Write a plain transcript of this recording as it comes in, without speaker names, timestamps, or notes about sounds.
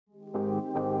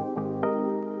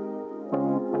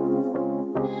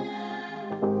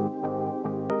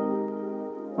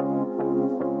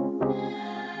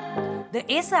The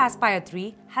Acer Aspire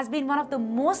 3 has been one of the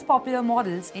most popular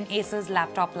models in Acer's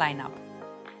laptop lineup.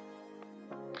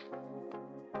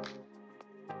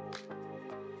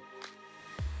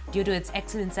 Due to its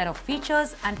excellent set of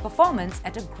features and performance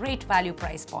at a great value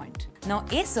price point. Now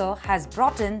Acer has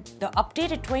brought in the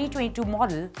updated 2022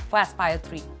 model for Aspire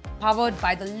 3. Powered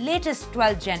by the latest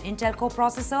 12th Gen Intel Core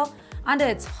processor, under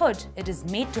its hood it is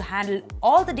made to handle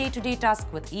all the day-to-day tasks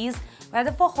with ease,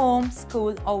 whether for home,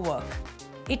 school or work.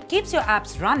 It keeps your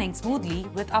apps running smoothly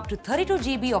with up to 32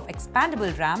 GB of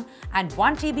expandable RAM and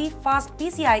 1 TB fast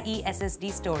PCIe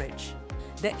SSD storage.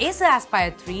 The Acer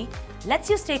Aspire 3 lets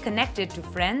you stay connected to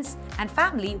friends and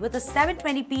family with a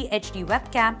 720p HD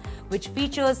webcam, which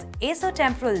features Acer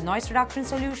Temporal Noise Reduction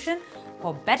solution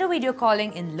for better video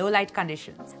calling in low light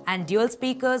conditions, and dual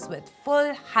speakers with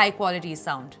full high-quality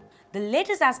sound. The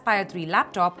latest Aspire 3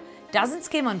 laptop doesn't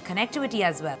skim on connectivity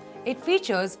as well. It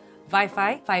features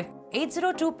Wi-Fi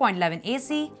 802.11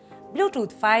 AC,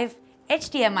 Bluetooth 5,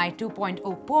 HDMI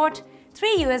 2.0 port,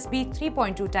 3 USB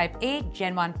 3.2 Type-A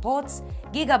Gen 1 ports,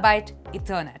 Gigabit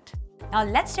Ethernet. Now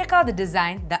let's check out the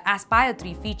design the Aspire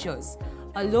 3 features.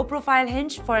 A low-profile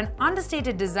hinge for an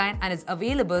understated design and is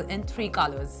available in 3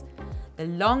 colors. The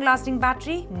long-lasting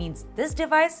battery means this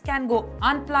device can go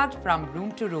unplugged from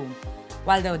room to room,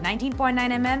 while the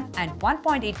 19.9mm and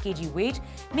 1.8 kg weight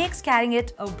makes carrying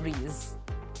it a breeze.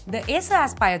 The Acer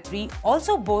Aspire 3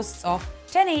 also boasts of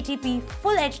 1080p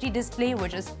Full HD display,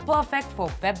 which is perfect for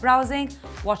web browsing,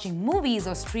 watching movies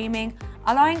or streaming,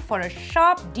 allowing for a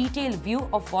sharp, detailed view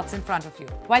of what's in front of you.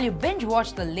 While you binge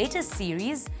watch the latest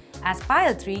series,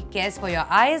 Aspire 3 cares for your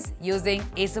eyes using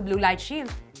Acer Blue Light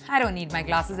Shield. I don't need my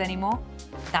glasses anymore.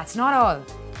 That's not all.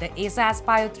 The Acer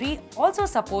Aspire 3 also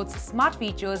supports smart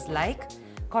features like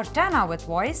Cortana with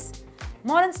voice,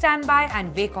 modern standby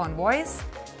and wake on voice,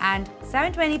 and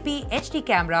 720p HD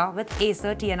camera with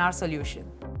Acer TNR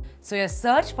solution. So your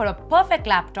search for a perfect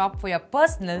laptop for your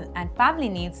personal and family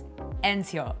needs ends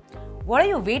here. What are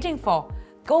you waiting for?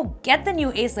 Go get the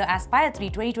new Acer Aspire 3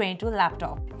 2022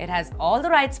 laptop. It has all the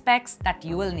right specs that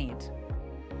you will need.